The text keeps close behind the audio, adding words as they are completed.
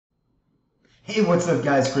Hey, what's up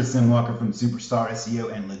guys? Chris and Walker from Superstar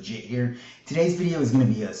SEO and Legiit here. Today's video is going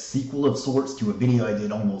to be a sequel of sorts to a video I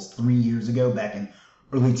did almost 3 years ago back in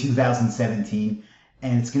early 2017,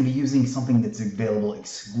 and it's going to be using something that's available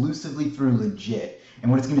exclusively through Legiit. And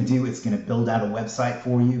what it's going to do, it's going to build out a website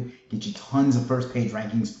for you, get you tons of first page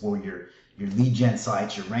rankings for your lead gen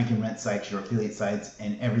sites, your rank and rent sites, your affiliate sites,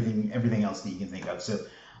 and everything else that you can think of. So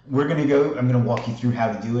I'm going to walk you through how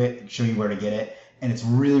to do it, show you where to get it. And it's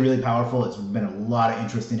really powerful. It's been a lot of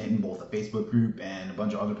interest in it in both the Facebook group and a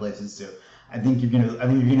bunch of other places. So I think you're gonna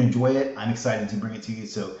enjoy it. I'm excited to bring it to you.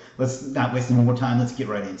 So let's not waste any more time. Let's get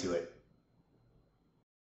right into it.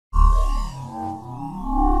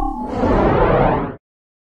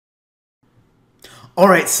 All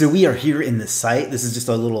right, so we are here in the site. This is just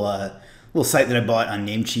a little site that I bought on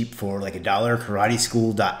Namecheap for like $1,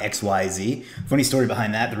 karateschool.xyz. Funny story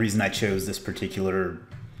behind that. The reason I chose this particular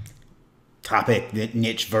topic,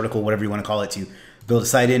 niche, vertical, whatever you want to call it, to build a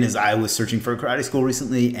site in is I was searching for a karate school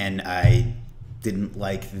recently and I didn't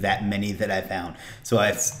like that many that I found. So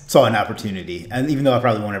I saw an opportunity, and even though I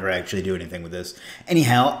probably won't ever actually do anything with this.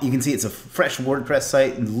 Anyhow, you can see it's a fresh WordPress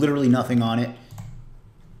site, literally nothing on it.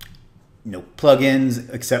 No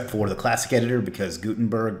plugins except for the classic editor because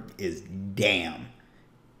Gutenberg is damn.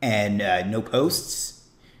 And no posts.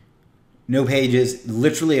 No pages,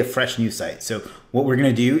 literally a fresh new site. So what we're going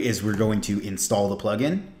to do is we're going to install the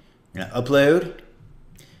plugin. We're going to upload,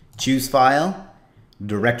 choose file,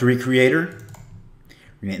 directory creator.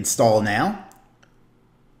 We're going to install now,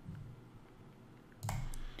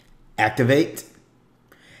 activate,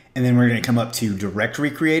 and then we're going to come up to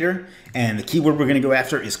directory creator. And the keyword we're going to go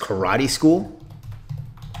after is karate school.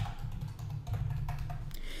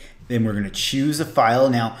 Then we're going to choose a file.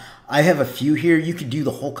 Now, I have a few here. You could do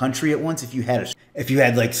the whole country at once if you had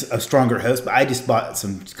like a stronger host, but I just bought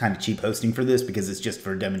some kind of cheap hosting for this because it's just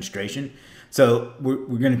for a demonstration. So we're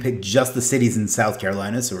going to pick just the cities in South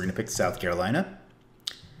Carolina. So we're going to pick South Carolina.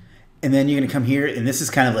 And then you're going to come here, and this is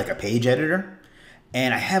kind of like a page editor.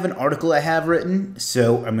 And I have an article I have written,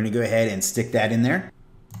 so I'm going to go ahead and stick that in there.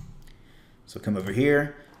 So come over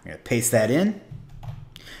here, I'm going to paste that in.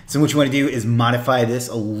 So what you want to do is modify this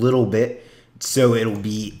a little bit so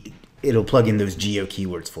it'll plug in those geo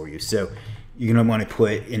keywords for you. So you're going to want to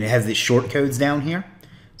put, and it has the short codes down here.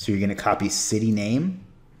 So you're going to copy city name.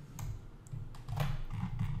 You're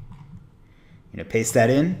going to paste that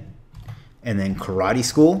in, and then karate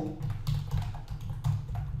school.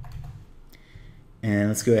 And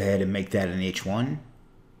let's go ahead and make that an H1.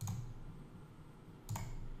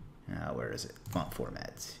 Where is it? Font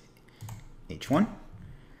formats. H1.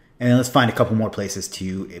 And then let's find a couple more places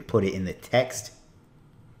to put it in the text.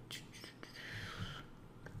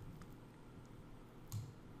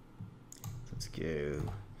 Let's go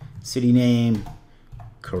city name,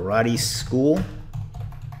 karate school.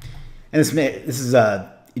 And this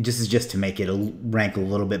is just to make it rank a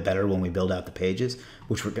little bit better when we build out the pages,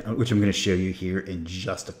 which I'm going to show you here in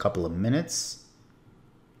just a couple of minutes.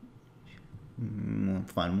 We'll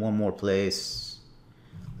find one more place.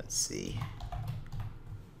 Let's see.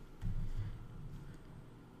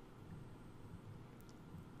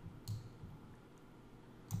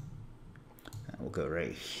 We'll go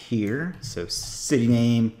right here. So city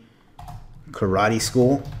name, karate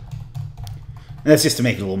school. And that's just to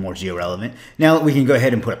make it a little more geo-relevant. Now we can go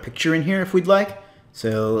ahead and put a picture in here if we'd like.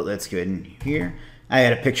 So let's go in here. I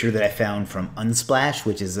had a picture that I found from Unsplash,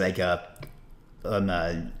 which is like a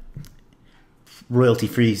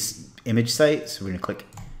royalty-free image site. So we're going to click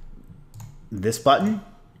this button,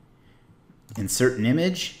 insert an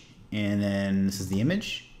image, and then this is the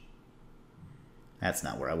image. That's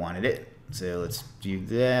not where I wanted it. So let's do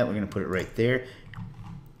that. We're going to put it right there.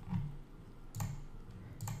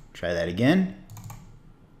 Try that again.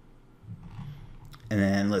 And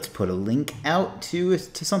then let's put a link out to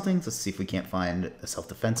something. Let's see if we can't find a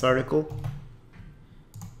self-defense article.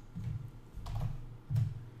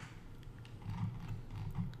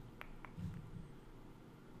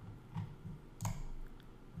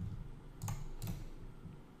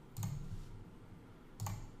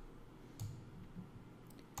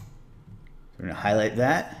 We're going to highlight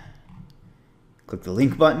that, click the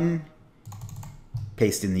link button,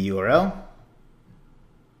 paste in the URL.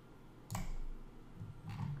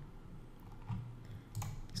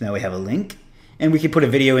 So now we have a link, and we could put a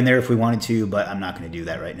video in there if we wanted to, but I'm not going to do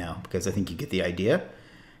that right now because I think you get the idea.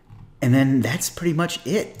 And then that's pretty much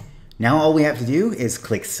it. Now all we have to do is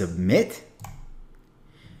click submit.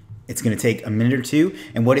 It's going to take a minute or two,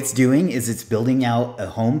 and what it's doing is it's building out a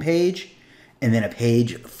home page, and then a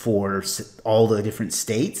page for all the different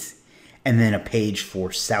states, and then a page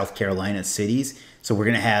for South Carolina cities. So we're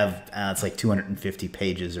going to have, it's like 250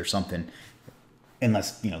 pages or something,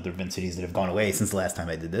 unless, there have been cities that have gone away since the last time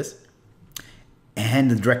I did this.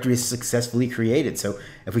 And the directory is successfully created. So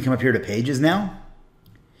if we come up here to pages now,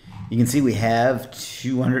 you can see we have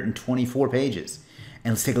 224 pages.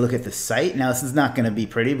 And let's take a look at the site. Now, this is not going to be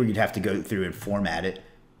pretty. We're going to have to go through and format it.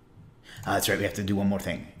 That's right. We have to do one more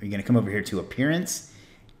thing. We're going to come over here to Appearance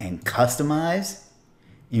and Customize.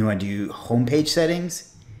 You want to do Homepage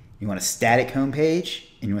Settings. You want a static homepage.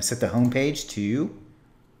 And you want to set the homepage to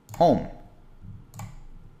Home.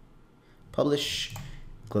 Publish.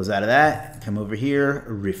 Close out of that. Come over here.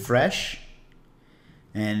 Refresh.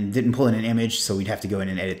 And didn't pull in an image, so we'd have to go in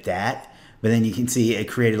and edit that. But then you can see it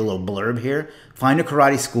created a little blurb here. Find a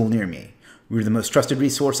karate school near me. We're the most trusted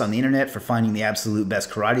resource on the internet for finding the absolute best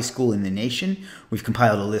karate school in the nation. We've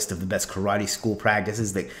compiled a list of the best karate school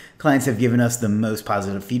practices that clients have given us the most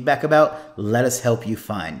positive feedback about. Let us help you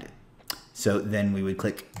find it. So then we would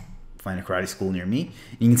click Find a karate school near me.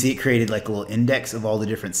 You can see it created like a little index of all the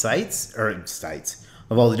different sites,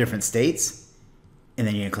 of all the different states. And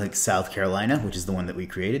then you're going to click South Carolina, which is the one that we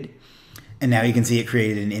created. And now you can see it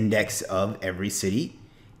created an index of every city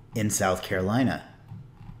in South Carolina.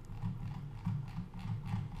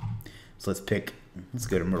 So let's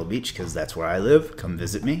go to Myrtle Beach because that's where I live. Come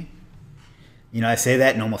visit me. I say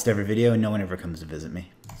that in almost every video and no one ever comes to visit me.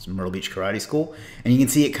 It's Myrtle Beach Karate School. And you can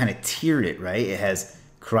see it kind of tiered it, right? It has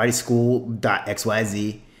karate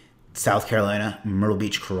school.xyz, South Carolina, Myrtle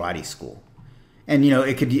Beach Karate School. And,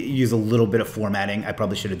 it could use a little bit of formatting. I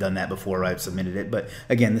probably should have done that before I submitted it. But,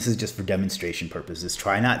 again, this is just for demonstration purposes.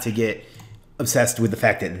 Try not to get obsessed with the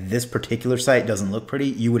fact that this particular site doesn't look pretty.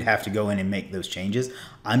 You would have to go in and make those changes.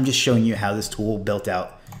 I'm just showing you how this tool built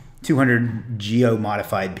out 200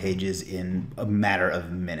 geo-modified pages in a matter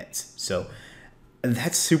of minutes. So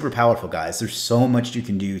that's super powerful, guys. There's so much you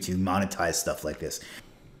can do to monetize stuff like this.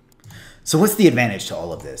 So what's the advantage to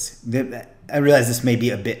all of this? I realize this may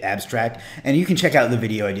be a bit abstract, and you can check out the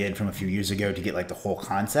video I did from a few years ago to get like the whole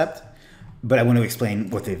concept, but I want to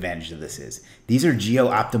explain what the advantage of this is. These are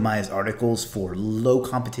geo-optimized articles for low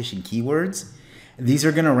competition keywords. These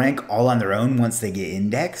are going to rank all on their own once they get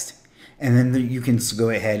indexed. And then you can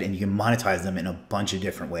go ahead and you can monetize them in a bunch of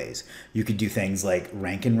different ways. You could do things like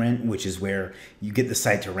rank and rent, which is where you get the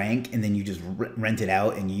site to rank and then you just rent it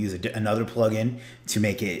out and you use another plugin to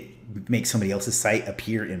make somebody else's site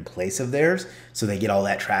appear in place of theirs, so they get all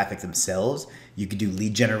that traffic themselves. You could do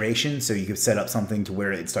lead generation, so you could set up something to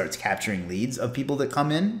where it starts capturing leads of people that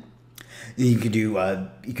come in. You could do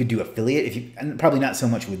affiliate, and probably not so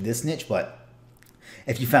much with this niche, but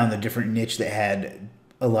if you found a different niche that had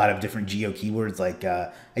a lot of different geo keywords, like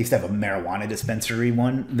I used to have a marijuana dispensary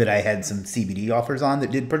one that I had some CBD offers on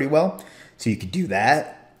that did pretty well. So you could do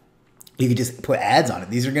that. You could just put ads on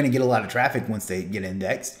it. These are going to get a lot of traffic once they get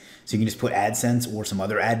indexed. So you can just put AdSense or some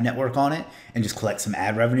other ad network on it and just collect some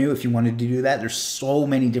ad revenue if you wanted to do that. There's so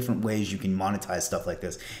many different ways you can monetize stuff like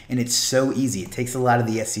this. And it's so easy. It takes a lot of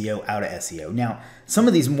the SEO out of SEO. Now, some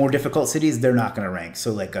of these more difficult cities, they're not going to rank.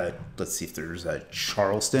 So like, let's see if there's a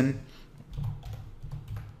Charleston.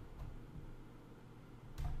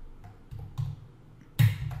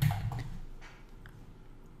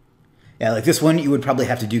 Yeah, like this one, you would probably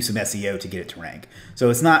have to do some SEO to get it to rank.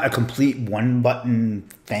 So it's not a complete one-button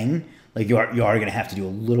thing. Like you are going to have to do a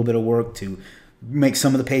little bit of work to make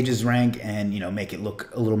some of the pages rank and make it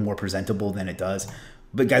look a little more presentable than it does.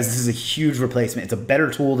 But guys, this is a huge replacement. It's a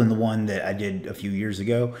better tool than the one that I did a few years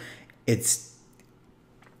ago. It's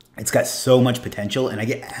got so much potential, and I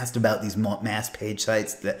get asked about these mass page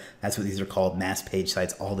sites. That's what these are called, mass page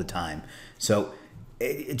sites, all the time. So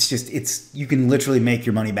you can literally make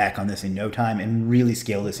your money back on this in no time and really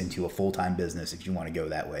scale this into a full-time business if you want to go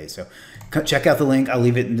that way. So check out the link. I'll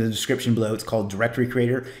leave it in the description below. It's called Directory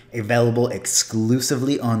Creator, available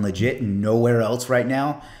exclusively on Legiit, nowhere else right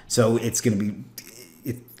now. So it's going to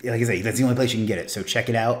be, like I say, that's the only place you can get it. So check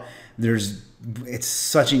it out. It's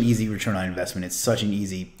such an easy return on investment. It's such an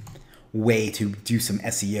easy way to do some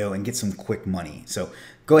SEO and get some quick money. So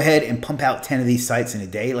go ahead and pump out 10 of these sites in a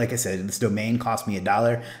day. Like I said, this domain cost me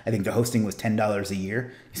 $1. I think the hosting was $10 a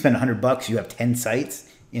year. You spend $100, you have 10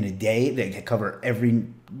 sites in a day that cover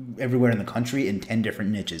everywhere in the country in 10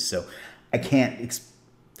 different niches. So I don't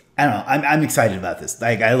know. I'm excited about this.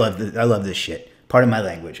 Like I love this shit. Pardon my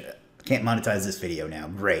language. Can't monetize this video now.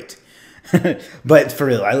 Great. But for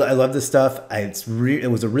real, I love this stuff.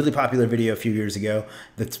 It was a really popular video a few years ago.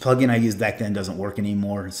 The plugin I used back then doesn't work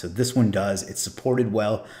anymore, so this one does. It's supported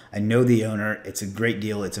well. I know the owner. It's a great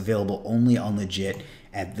deal. It's available only on Legiit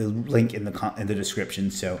at the link in the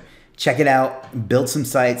description. So check it out, build some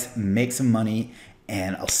sites, make some money,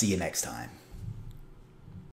 and I'll see you next time.